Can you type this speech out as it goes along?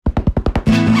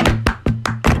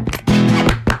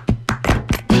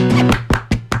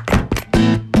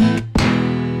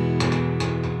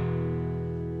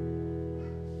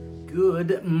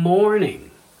Good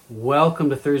morning. Welcome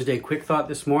to Thursday Quick Thought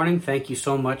this morning. Thank you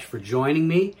so much for joining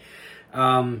me.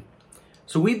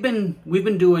 So we've been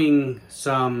doing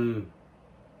some,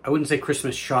 I wouldn't say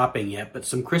Christmas shopping yet, but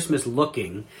some Christmas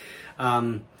looking.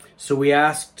 So we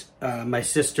asked my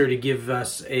sister to give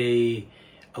us a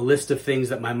list of things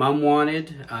that my mom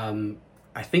wanted.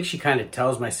 I think she kind of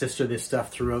tells my sister this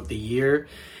stuff throughout the year,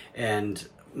 and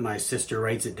my sister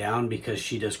writes it down because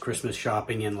she does Christmas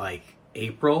shopping in like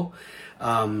April.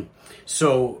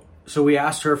 So we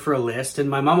asked her for a list, and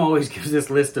my mom always gives this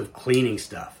list of cleaning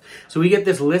stuff. So we get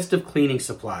this list of cleaning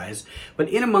supplies, but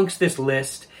in amongst this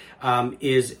list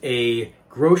is a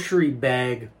grocery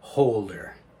bag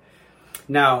holder.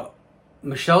 Now,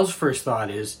 Michelle's first thought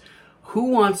is,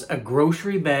 who wants a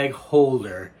grocery bag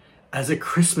holder as a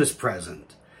Christmas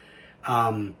present?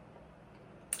 Valid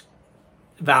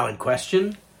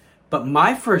question. But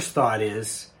my first thought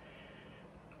is,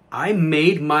 I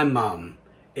made my mom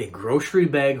a grocery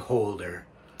bag holder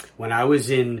when I was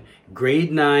in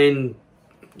grade 9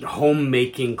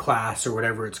 homemaking class or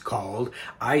whatever it's called.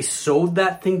 I sewed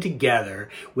that thing together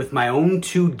with my own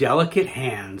two delicate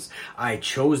hands. I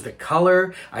chose the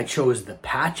color. I chose the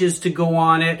patches to go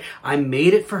on it. I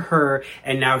made it for her,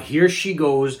 and now here she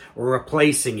goes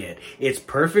replacing it. It's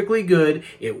perfectly good.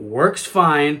 It works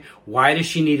fine. Why does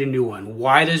she need a new one?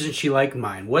 Why doesn't she like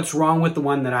mine? What's wrong with the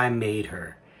one that I made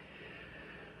her?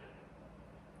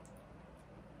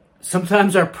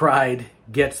 Sometimes our pride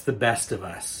gets the best of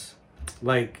us.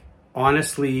 Like,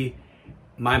 honestly,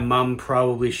 my mom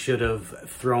probably should have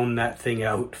thrown that thing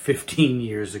out 15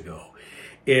 years ago.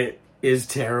 It is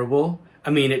terrible. I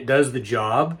mean, it does the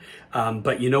job.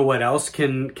 But you know what else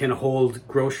can hold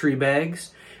grocery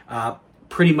bags?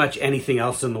 Pretty much anything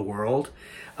else in the world.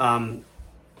 But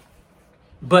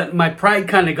my pride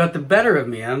kind of got the better of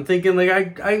me. I'm thinking,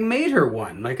 like, I made her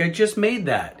one. Like, I just made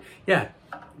that. Yeah,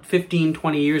 15,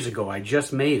 20 years ago, I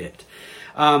just made it.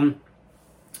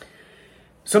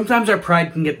 Sometimes our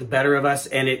pride can get the better of us,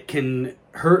 and it can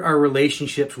hurt our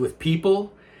relationships with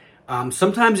people.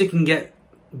 Sometimes it can get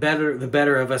the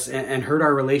better of us and hurt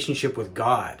our relationship with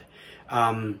God.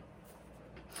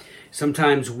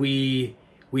 Sometimes we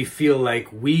feel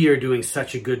like we are doing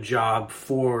such a good job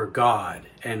for God,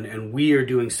 and we are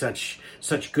doing such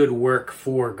good work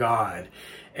for God.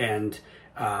 And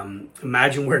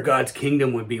imagine where God's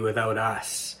kingdom would be without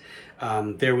us.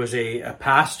 There was a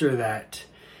pastor that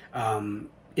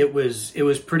it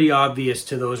was pretty obvious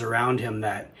to those around him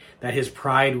that his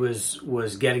pride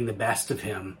was getting the best of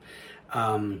him.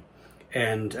 And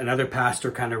another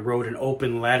pastor kind of wrote an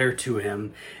open letter to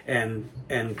him,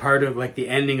 and part of like the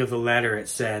ending of the letter, it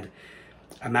said,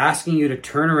 "I'm asking you to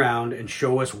turn around and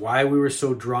show us why we were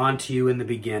so drawn to you in the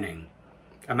beginning.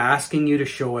 I'm asking you to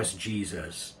show us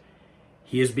Jesus.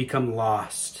 He has become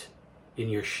lost in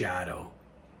your shadow."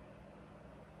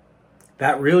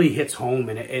 That really hits home,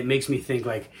 and it makes me think,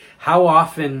 like, how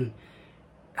often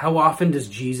does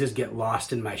Jesus get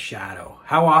lost in my shadow?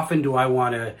 How often do I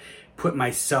want to put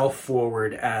myself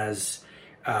forward as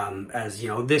you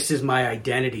know, this is my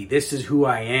identity, this is who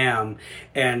I am,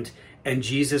 and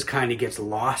Jesus kind of gets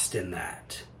lost in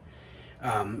that?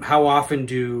 How often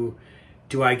do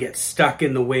I get stuck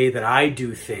in the way that I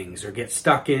do things, or get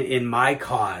stuck in my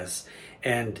cause,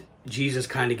 and Jesus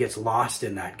kind of gets lost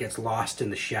in that, gets lost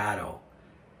in the shadow?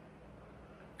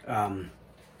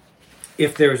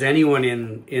 If there's anyone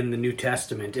in the New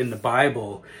Testament, in the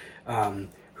Bible,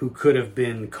 who could have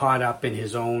been caught up in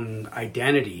his own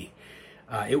identity,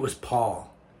 it was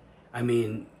Paul. I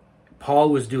mean,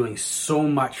 Paul was doing so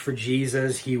much for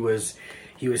Jesus. He was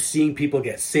seeing people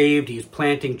get saved. He's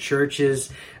planting churches.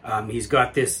 He's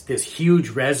got this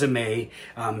huge resume.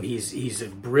 He's a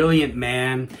brilliant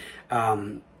man.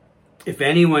 If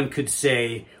anyone could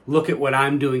say, "Look at what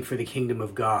I'm doing for the kingdom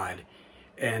of God,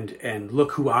 and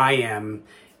look who I am,"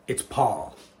 it's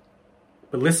Paul.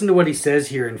 But listen to what he says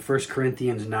here in 1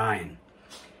 Corinthians 9.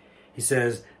 He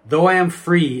says, "Though I am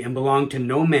free and belong to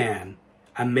no man,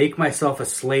 I make myself a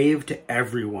slave to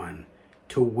everyone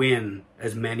to win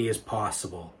as many as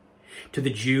possible. To the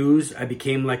Jews, I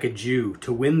became like a Jew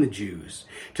to win the Jews.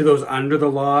 To those under the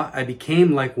law, I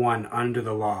became like one under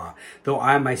the law, though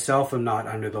I myself am not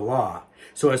under the law,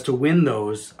 so as to win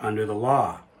those under the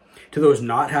law. To those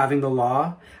not having the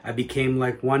law, I became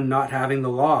like one not having the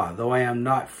law, though I am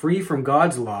not free from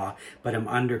God's law, but am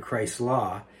under Christ's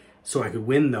law, so I could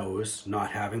win those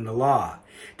not having the law.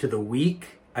 To the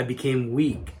weak, I became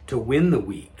weak to win the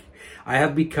weak. I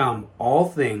have become all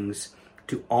things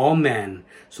to all men,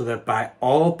 so that by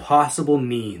all possible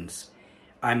means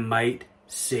I might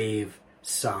save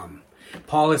some."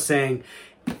 Paul is saying,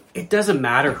 it doesn't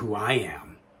matter who I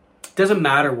am. Doesn't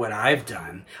matter what I've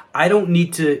done. I don't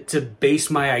need to base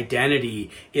my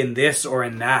identity in this or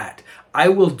in that. I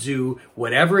will do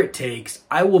whatever it takes.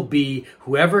 I will be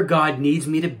whoever God needs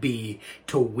me to be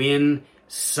to win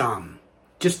some.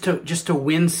 Just to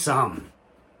win some.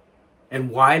 And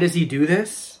why does he do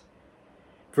this?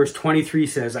 Verse 23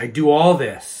 says, I do all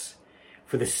this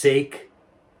for the sake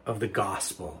of the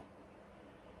gospel.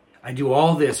 I do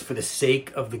all this for the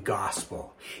sake of the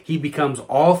gospel. He becomes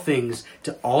all things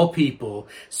to all people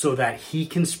so that he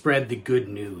can spread the good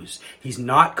news. He's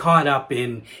not caught up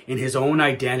in his own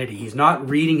identity. He's not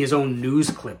reading his own news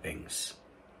clippings.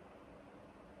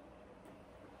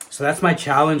 So that's my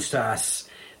challenge to us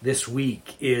this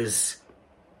week is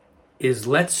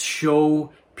let's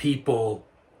show people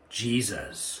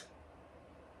Jesus.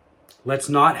 Let's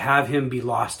not have him be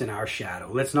lost in our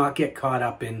shadow. Let's not get caught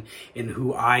up in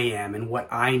who I am and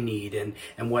what I need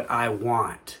and what I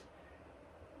want.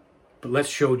 But let's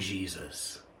show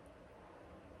Jesus.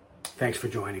 Thanks for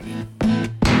joining me.